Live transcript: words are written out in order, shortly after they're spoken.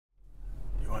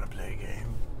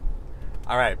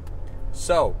All right.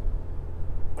 So,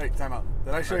 wait, time out.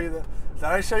 Did I show you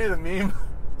the meme?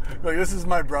 Like, this is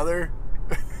my brother.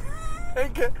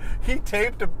 He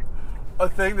taped a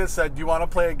thing that said, "Do you want to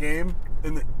play a game?"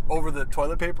 over the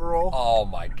toilet paper roll. Oh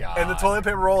my god! And the toilet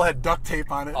paper roll had duct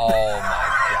tape on it. Oh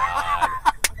my god!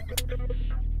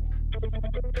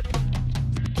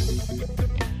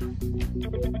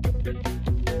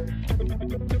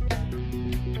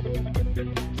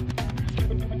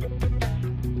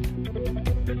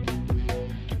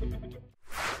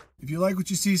 If you like what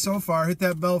you see so far, hit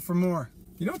that bell for more.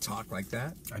 You don't talk like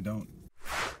that. I don't.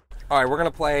 All right, we're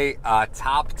gonna play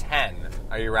top 10.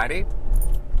 Are you ready?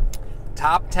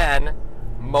 Top 10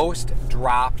 most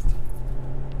dropped.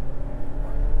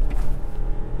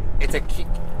 It's a key.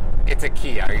 It's a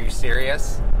key. Are you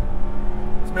serious?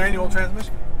 It's manual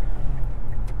transmission.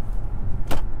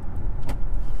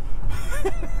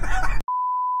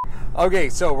 Okay,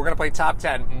 so we're gonna play top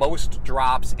 10 most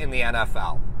drops in the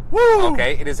NFL. Woo!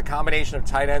 Okay, it is a combination of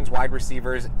tight ends, wide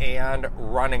receivers, and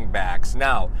running backs.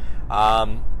 Now,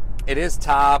 it is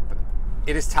top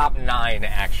 9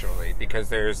 actually, because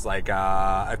there's like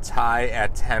a tie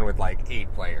at 10 with like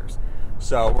 8 players.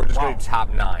 So we're just going to do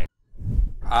top 9.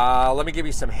 Let me give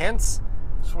you some hints.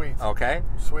 Sweet. Okay.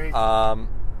 Sweet.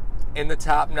 In the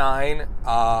top 9,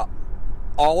 all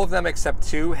of them except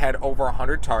 2 had over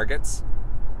 100 targets.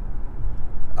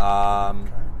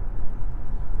 Okay.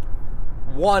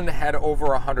 1 had over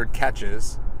 100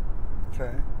 catches.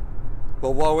 Okay. The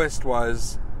lowest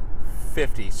was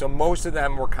 50. So most of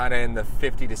them were kind of in the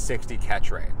 50 to 60 catch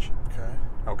range. Okay.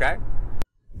 Okay?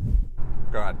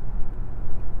 Go ahead.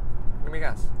 Give me a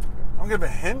guess. I'm gonna give a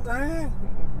hint or anything?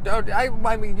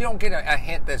 I mean, you don't get a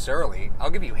hint this early.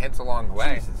 I'll give you hints along the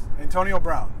way. Jesus. Antonio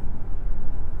Brown.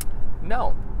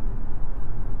 No.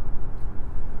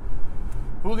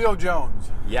 Julio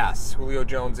Jones. Yes, Julio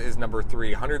Jones is number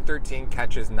 3. 113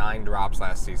 catches, 9 drops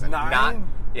last season. 9?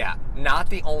 Not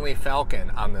the only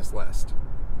Falcon on this list.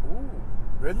 Ooh.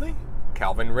 Ridley?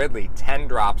 Calvin Ridley, 10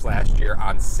 drops last year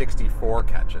on 64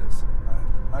 catches.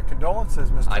 My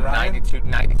condolences, Mr. On Ryan.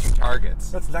 92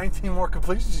 targets. That's 19 more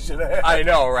completions you should have had. I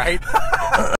know, right?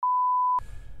 I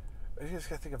just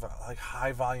gotta think of a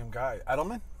high volume guy.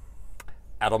 Edelman?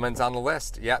 Edelman's on the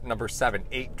list. Yeah, number 7.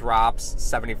 8 drops,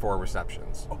 74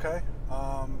 receptions. Okay.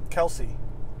 Kelsey.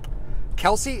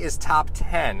 Kelsey is top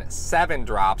 10. 7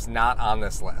 drops, not on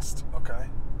this list. Okay.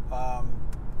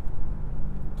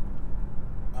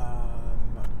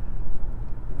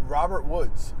 Robert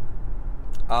Woods.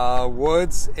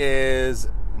 Woods is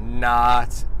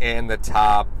not in the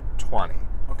top 20.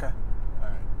 Okay. All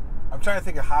right. I'm trying to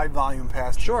think of high volume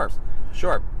pass. Sure.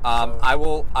 I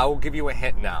will give you a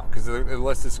hint now because the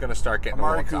list is going to start getting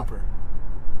Amari a little Cooper.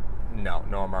 No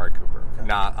Amari Cooper. Okay.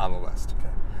 Not on the list.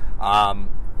 Okay.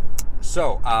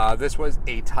 So this was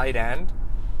a tight end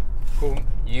whom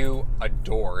you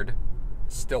adored,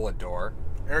 still adore.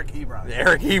 Eric Ebron.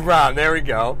 Eric Ebron, there we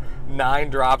go. 9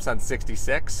 drops on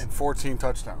 66. And 14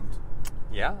 touchdowns.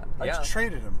 Yeah. I just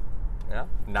traded him. Yeah,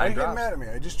 9 Don't drops. get mad at me.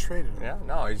 I just traded him. Yeah,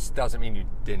 no, it just doesn't mean you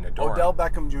didn't adore Odell him.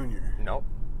 Beckham Jr. Nope.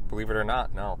 Believe it or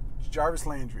not, no. Jarvis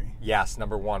Landry. Yes,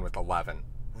 number 1 with 11.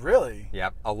 Really?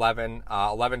 Yep, 11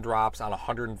 drops on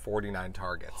 149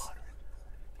 targets.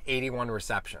 81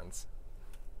 receptions.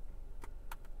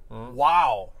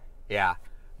 Wow. Yeah.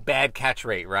 Bad catch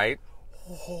rate, right?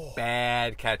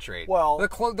 Bad catch rate. Well, the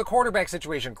quarterback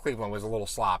situation in Cleveland was a little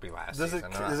sloppy last season.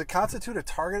 Does it constitute a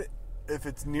target if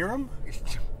it's near him?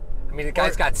 I mean, the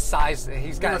guy's got size.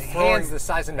 He's got hands the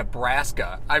size of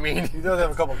Nebraska. I mean, he does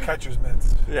have a couple catcher's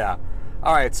mitts. Yeah.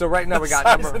 All right. So right now we got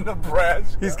size of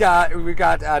Nebraska. We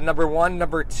got number 1,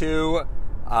 number 2,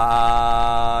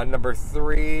 number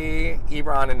 3.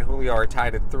 Ebron and Julio are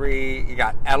tied at 3. You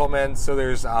got Edelman. So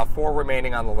there's 4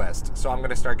 remaining on the list. So I'm going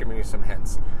to start giving you some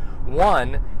hints.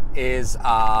 1 is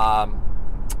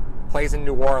plays in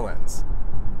New Orleans.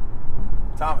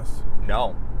 Thomas.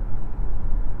 No.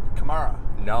 Kamara.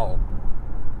 No.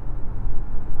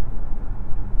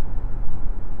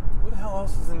 Who the hell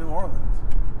else is in New Orleans?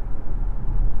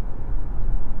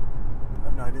 I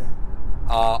have no idea.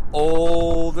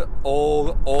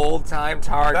 Old time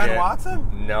target. Ben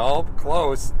Watson? Nope,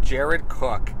 close. Jared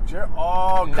Cook.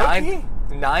 Cookie?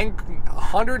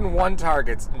 101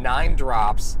 targets, 9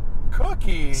 drops,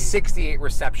 Cookie. 68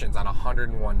 receptions on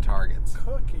 101 targets.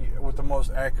 Cookie with the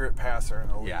most accurate passer in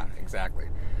the league. Yeah, exactly.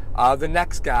 The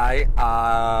next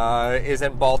guy is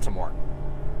in Baltimore.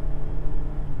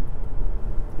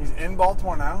 He's in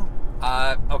Baltimore now?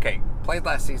 Okay, played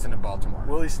last season in Baltimore.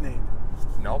 Willie Snead.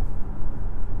 Nope.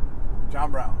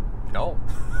 John Brown. No.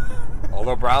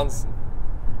 Although Brown's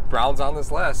on this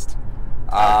list.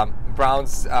 Brown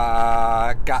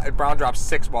dropped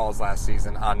 6 balls last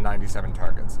season on 97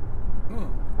 targets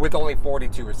with only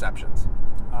 42 receptions.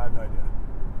 I have no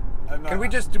idea. Can we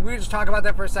just talk about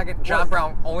that for a second? John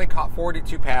Brown only caught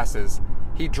 42 passes.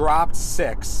 He dropped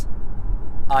 6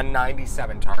 on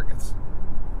 97 targets.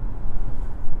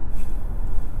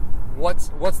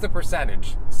 What's the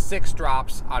percentage? 6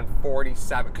 drops on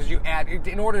 47. Because you add,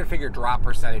 in order to figure drop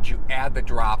percentage, you add the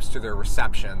drops to their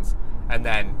receptions, and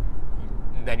then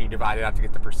you divide it out to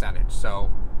get the percentage. So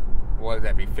what would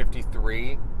that be?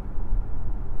 53.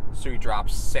 So he dropped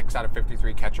 6 out of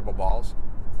 53 catchable balls.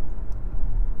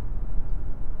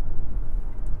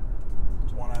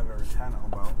 It's 1 out of every 10,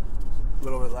 about a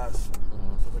little bit less.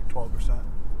 So like 12%.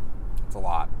 It's a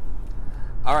lot.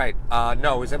 All right.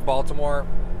 No, was it Baltimore?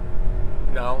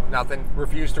 No, nothing.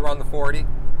 Refused to run the 40.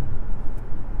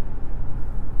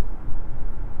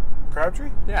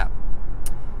 Crabtree? Yeah.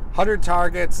 100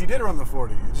 targets. He did run the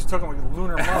 40. It just took him like a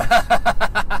lunar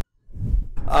month.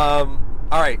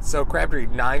 All right, so Crabtree,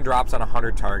 9 drops on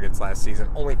 100 targets last season,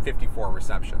 only 54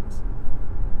 receptions.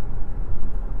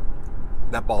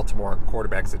 That Baltimore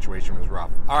quarterback situation was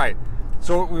rough. All right,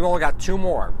 so we've only got 2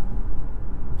 more.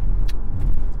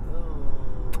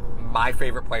 My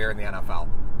favorite player in the NFL.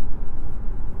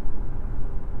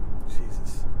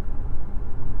 Jesus.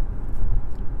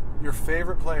 Your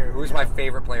favorite player? Who's my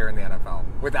favorite player in the NFL?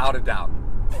 Without a doubt.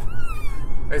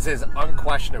 This is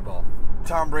unquestionable.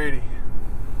 Tom Brady.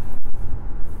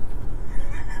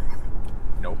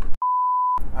 Nope.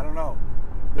 I don't know.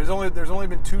 There's only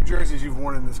been 2 jerseys you've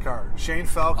worn in this car. Shane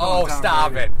Falco. Oh, and Tom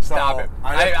stop Brady. it! Stop it!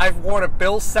 I've worn a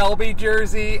Bill Selby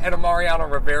jersey and a Mariano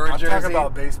Rivera jersey. I'm talking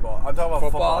about baseball. I'm talking about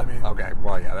football. I mean. Okay,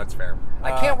 well, yeah, that's fair.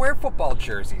 I can't wear football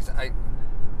jerseys. I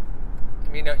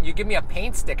mean, you give me a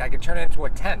paint stick, I could turn it into a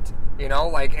tent. You know,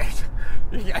 like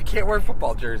I can't wear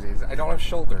football jerseys. I don't have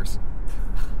shoulders.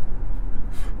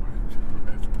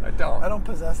 I don't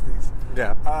possess these.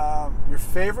 Yeah. Your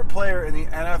favorite player in the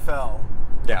NFL?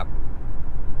 Yeah.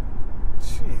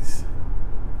 Jeez.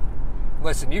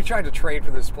 Listen, you tried to trade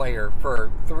for this player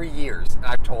for 3 years, and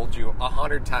I've told you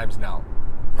 100 times no.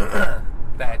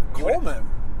 That Coleman.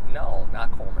 No,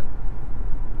 not Coleman.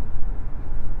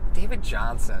 David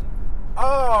Johnson.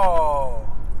 Oh.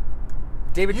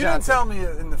 David You Johnson. didn't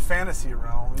tell me in the fantasy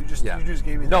realm. You just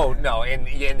gave me No, in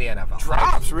the NFL.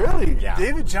 Drops, really? Yeah.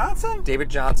 David Johnson? David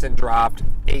Johnson dropped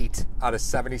 8 out of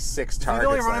 76 targets. Is he the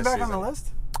only running last back season. on the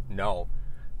list? No.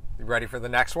 You ready for the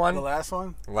next one? The last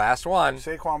one? Last one.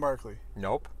 Saquon Barkley.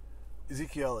 Nope.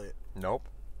 Ezekiel Elliott. Nope.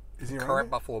 Is he a Current running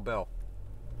back? Buffalo Bill.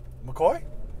 McCoy?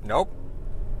 Nope.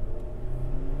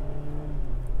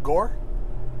 Gore?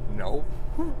 Nope.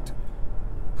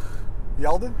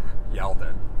 Yeldon?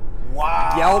 Yeldon.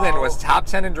 Wow. Yeldon was top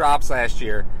 10 in drops last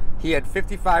year. He had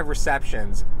 55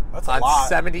 receptions That's a on lot.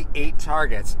 78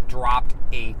 targets, dropped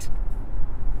 8.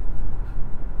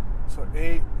 So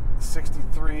 8,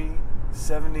 63,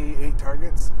 78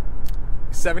 targets.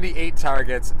 78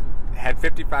 targets, had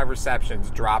 55 receptions,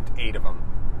 dropped 8 of them.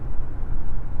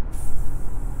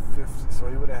 50, so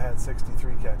he would have had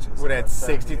 63 catches. Would have had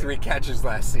 63 catches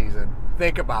last season.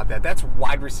 Think about that. That's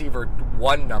wide receiver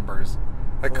 1 numbers.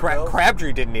 Like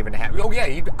Crabtree didn't even have. Oh yeah,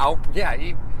 he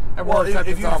had more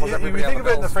receptions than almost if you everybody on think the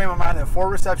of it in the Bills. frame of mind, that 4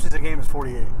 receptions a game is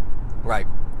 48. Right.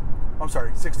 I'm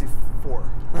sorry,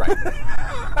 64. Right.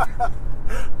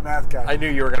 Math guy. I knew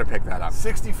you were going to pick that up.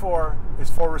 64 is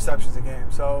 4 receptions a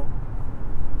game. So,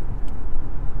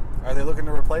 are they looking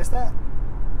to replace that?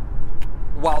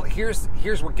 Well, here's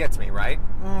what gets me, right?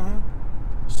 Mm-hmm.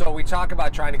 So we talk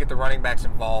about trying to get the running backs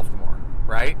involved more,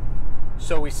 right?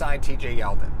 So we signed T.J.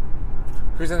 Yeldon,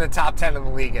 who's in the top 10 in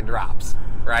the league in drops,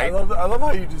 right? I love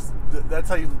how you that's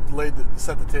how you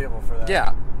set the table for that.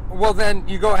 Yeah. Well, then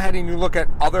you go ahead and you look at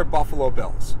other Buffalo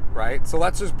Bills, right? So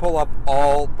let's just pull up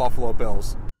all Buffalo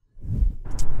Bills.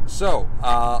 So,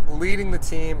 leading the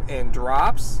team in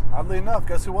drops. Oddly enough,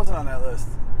 guess who wasn't on that list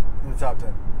in the top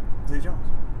 10? Zay Jones.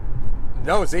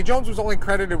 No, Zay Jones was only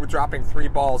credited with dropping 3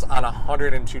 balls on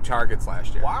 102 targets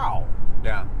last year. Wow.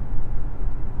 Yeah.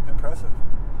 Impressive.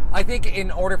 I think in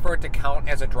order for it to count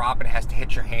as a drop, it has to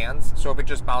hit your hands. So if it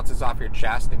just bounces off your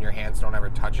chest and your hands don't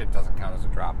ever touch it, it doesn't count as a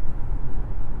drop.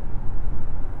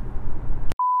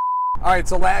 All right,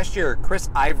 so last year, Chris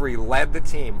Ivory led the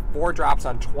team, 4 drops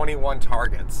on 21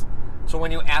 targets. So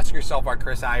when you ask yourself why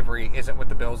Chris Ivory isn't with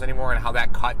the Bills anymore and how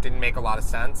that cut didn't make a lot of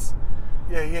sense.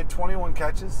 Yeah, he had 21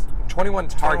 catches. 21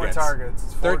 targets.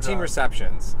 13 drops.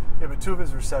 Receptions. Yeah, but 2 of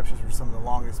his receptions were some of the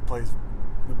longest plays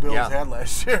the Bills had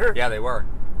last year. Yeah, they were.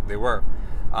 They were.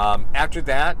 After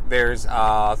that, there's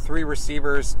 3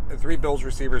 Bills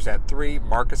receivers at 3.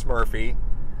 Marcus Murphy,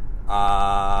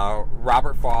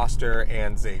 Robert Foster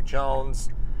and Zay Jones.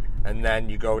 And then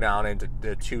you go down into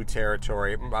the 2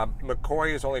 territory.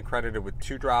 McCoy is only credited with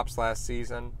 2 drops last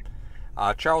season.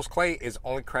 Charles Clay is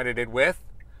only credited with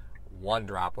 1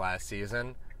 drop last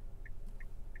season.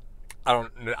 I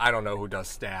don't know who does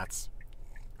stats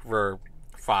for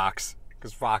Fox,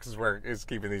 because Fox is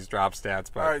keeping these drop stats.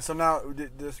 But all right, so now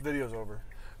this video's over.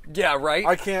 Yeah, right.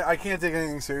 I can't take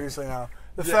anything seriously now.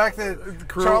 The fact that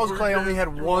Charles Clay only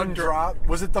had 1 drop,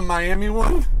 was it the Miami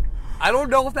one? I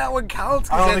don't know if that one counts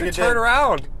because they had to turn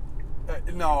around.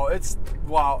 No, it's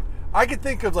wow. I could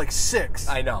think of like 6.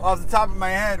 I know off the top of my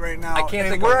head right now. I can't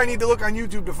think where of, I need to look on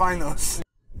YouTube to find those.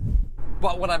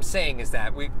 But what I'm saying is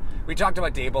that we talked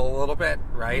about Dable a little bit,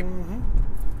 right? Mm-hmm.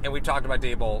 And we talked about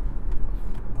Dable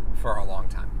for a long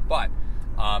time. But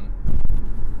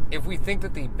if we think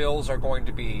that the Bills are going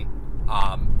to be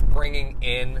bringing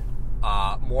in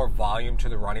more volume to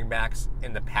the running backs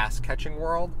in the pass catching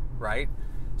world, right?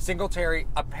 Singletary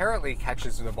apparently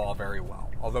catches the ball very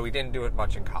well, although he didn't do it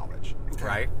much in college,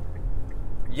 right?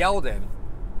 Yeldon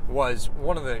was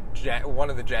one of the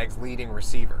Jags' leading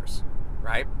receivers,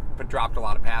 right? But dropped a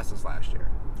lot of passes last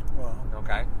year. Well,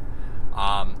 okay.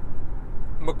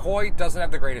 McCoy doesn't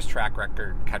have the greatest track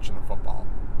record catching the football.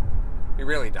 He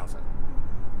really doesn't.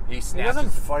 He doesn't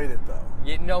fight it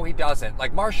though. No, he doesn't.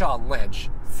 Like Marshawn Lynch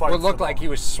would look like he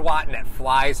was swatting at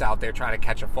flies out there trying to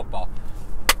catch a football.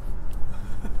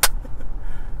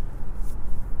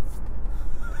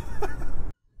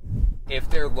 If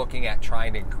they're looking at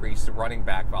trying to increase the running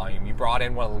back volume, you brought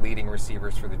in one of the leading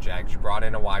receivers for the Jags. You brought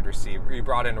in a wide receiver. You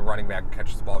brought in a running back who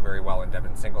catches the ball very well in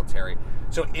Devin Singletary.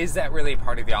 So is that really a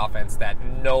part of the offense that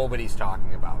nobody's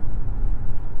talking about?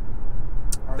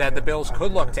 That the Bills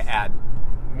could look to add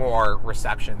more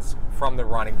receptions from the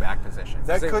running back position.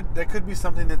 That could be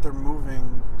something that they're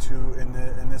moving to in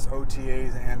this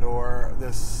OTAs and or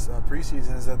this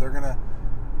preseason, is that they're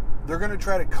gonna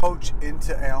try to coach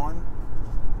into Allen.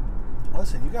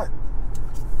 Listen,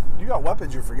 you got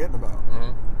weapons you're forgetting about,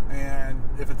 and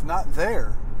if it's not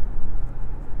there,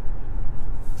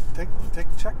 take the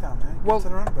check down, man. Well, to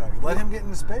the running back, let him get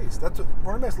into space. That's what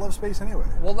running backs love, space anyway.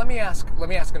 Well, let me ask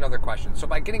another question. So,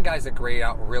 by getting guys that grade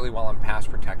out really well in pass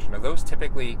protection, are those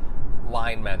typically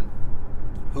linemen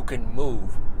who can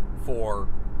move for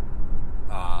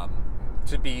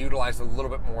to be utilized a little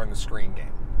bit more in the screen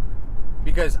game?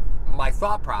 Because my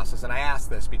thought process, and I ask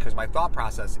this because my thought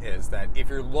process is that if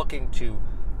you're looking to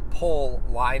pull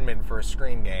linemen for a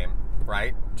screen game,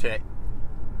 right, to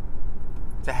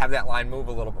have that line move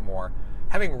a little bit more,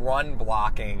 having run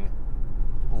blocking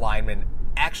linemen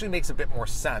actually makes a bit more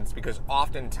sense, because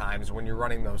oftentimes when you're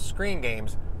running those screen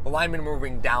games, the linemen are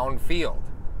moving downfield.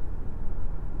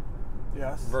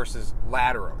 Yes. Versus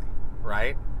laterally,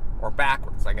 right? Or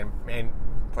backwards. Like in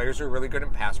players who are really good in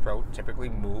pass pro typically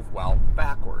move well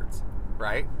backwards,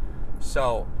 right?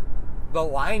 So the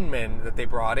linemen that they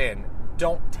brought in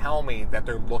don't tell me that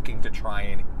they're looking to try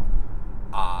and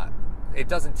it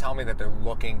doesn't tell me that they're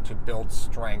looking to build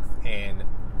strength in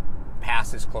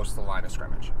passes close to the line of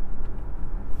scrimmage.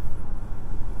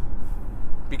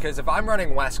 Because if I'm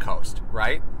running West Coast,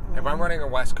 right? Mm-hmm. If I'm running a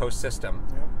West Coast system,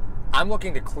 I'm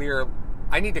looking to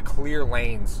I need to clear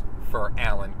lanes for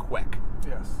Allen quick.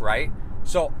 Yes. Right?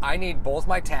 So I need both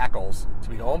my tackles to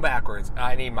be going backwards, and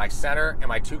I need my center and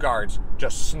my 2 guards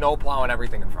just snow plowing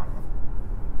everything in front of them.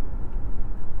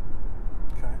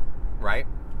 Okay. Right?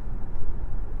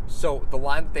 So the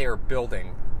line that they are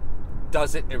building,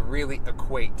 does it really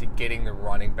equate to getting the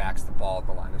running backs the ball at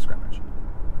the line of scrimmage?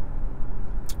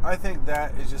 I think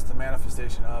that is just a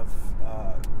manifestation of,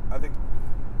 I think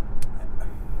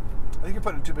you're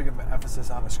putting too big of an emphasis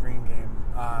on a screen game,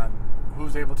 on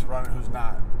who's able to run and who's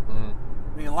not. Mm-hmm.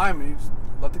 I mean, linemen, you just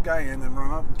let the guy in and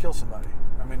run up and kill somebody.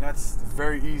 I mean, that's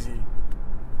very easy.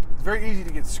 It's very easy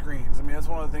to get screens. I mean, that's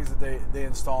one of the things that they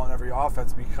install in every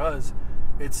offense, because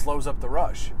it slows up the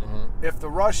rush. Mm-hmm. If the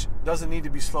rush doesn't need to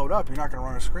be slowed up, you're not going to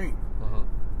run a screen.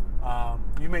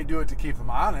 Mm-hmm. You may do it to keep them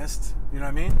honest. You know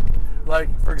what I mean? Like,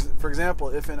 for example,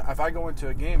 if I go into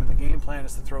a game and the game plan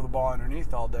is to throw the ball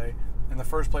underneath all day, and the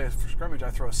first play is for scrimmage, I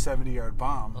throw a 70-yard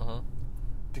bomb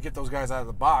to get those guys out of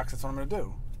the box. That's what I'm going to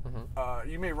do. Mm-hmm.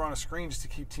 You may run a screen just to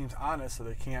keep teams honest, so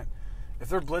they can't. If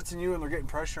they're blitzing you and they're getting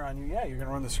pressure on you, yeah, you're going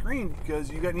to run the screen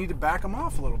because you need to back them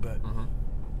off a little bit.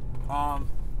 Mm-hmm.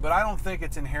 But I don't think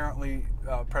it's inherently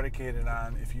predicated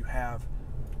on if you have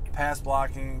pass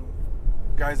blocking,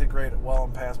 guys that grade well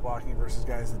in pass blocking versus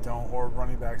guys that don't, or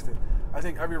running backs that. I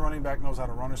think every running back knows how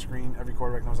to run a screen. Every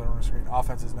quarterback knows how to run a screen.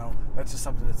 Offenses know. That's just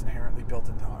something that's inherently built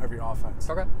into every offense.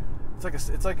 Okay.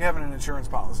 It's like having an insurance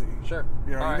policy. Sure.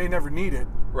 You know, you may never need it.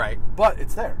 Right. But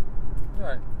it's there. All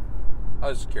right. I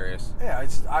was just curious. Yeah,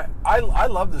 I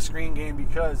love the screen game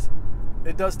because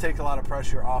it does take a lot of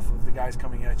pressure off of the guys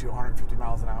coming at you 150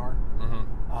 miles an hour.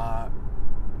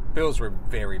 Bills were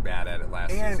very bad at it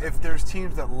last season. And if there's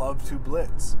teams that love to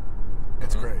blitz,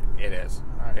 it's great. It is.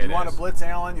 All right. It You want is. to blitz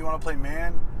Allen, you want to play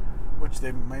man, which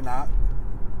they may not.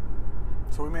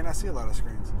 So we may not see a lot of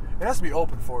screens. It has to be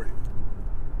open for you.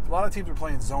 If a lot of teams are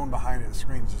playing zone behind it, the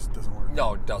screen just doesn't work.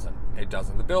 No, it doesn't. It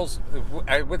doesn't. The Bills,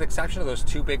 with exception of those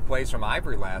 2 big plays from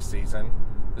Ivory last season,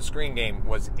 the screen game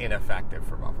was ineffective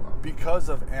for Buffalo. Because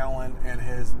of Allen and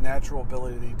his natural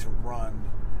ability to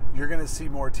run, you're going to see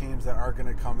more teams that are going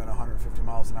to come in 150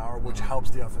 miles an hour, which helps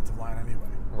the offensive line anyway.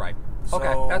 Right. So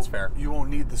Okay, that's fair. You won't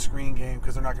need the screen game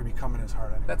because they're not going to be coming as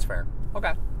hard anyway. That's fair.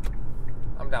 Okay.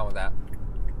 I'm down with that.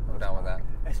 I'm down with that.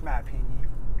 That's my opinion.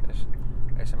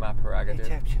 It's my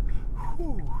prerogative.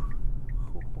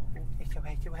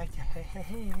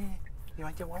 You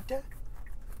want the water?